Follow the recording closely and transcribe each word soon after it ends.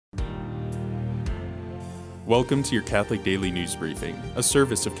Welcome to your Catholic Daily News Briefing, a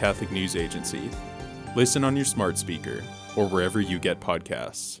service of Catholic News Agency. Listen on your smart speaker or wherever you get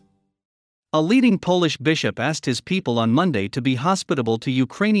podcasts. A leading Polish bishop asked his people on Monday to be hospitable to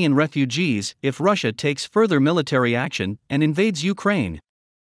Ukrainian refugees if Russia takes further military action and invades Ukraine.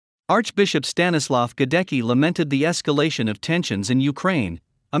 Archbishop Stanislaw Gadecki lamented the escalation of tensions in Ukraine,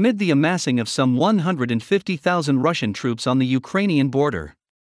 amid the amassing of some 150,000 Russian troops on the Ukrainian border.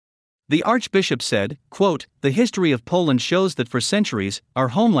 The Archbishop said, quote, "The history of Poland shows that for centuries, our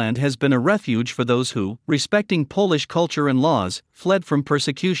homeland has been a refuge for those who, respecting Polish culture and laws, fled from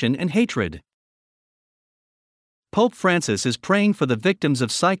persecution and hatred." Pope Francis is praying for the victims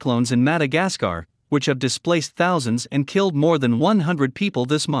of cyclones in Madagascar, which have displaced thousands and killed more than 100 people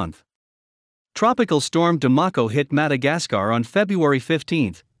this month. Tropical storm Domako hit Madagascar on February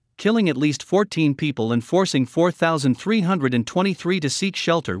 15, killing at least 14 people and forcing 4,323 to seek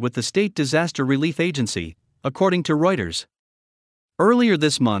shelter with the State Disaster Relief Agency, according to Reuters. Earlier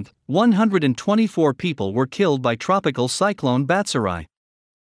this month, 124 people were killed by tropical cyclone Batsirai.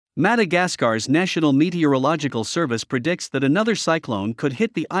 Madagascar's National Meteorological Service predicts that another cyclone could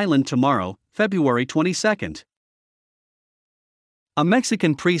hit the island tomorrow, February 22. A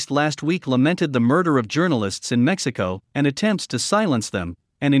Mexican priest last week lamented the murder of journalists in Mexico and attempts to silence them,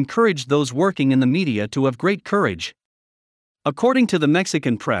 and encouraged those working in the media to have great courage. According to the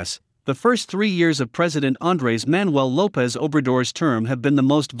Mexican press, the first 3 years of President Andrés Manuel López Obrador's term have been the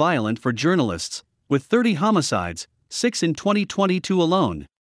most violent for journalists, with 30 homicides, 6 in 2022 alone.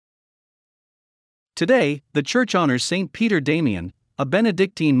 Today, the Church honors St. Peter Damian, a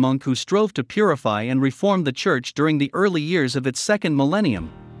Benedictine monk who strove to purify and reform the Church during the early years of its second millennium.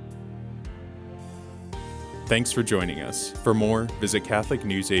 Thanks for joining us. For more, visit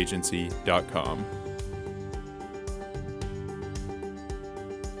CatholicNewsAgency.com.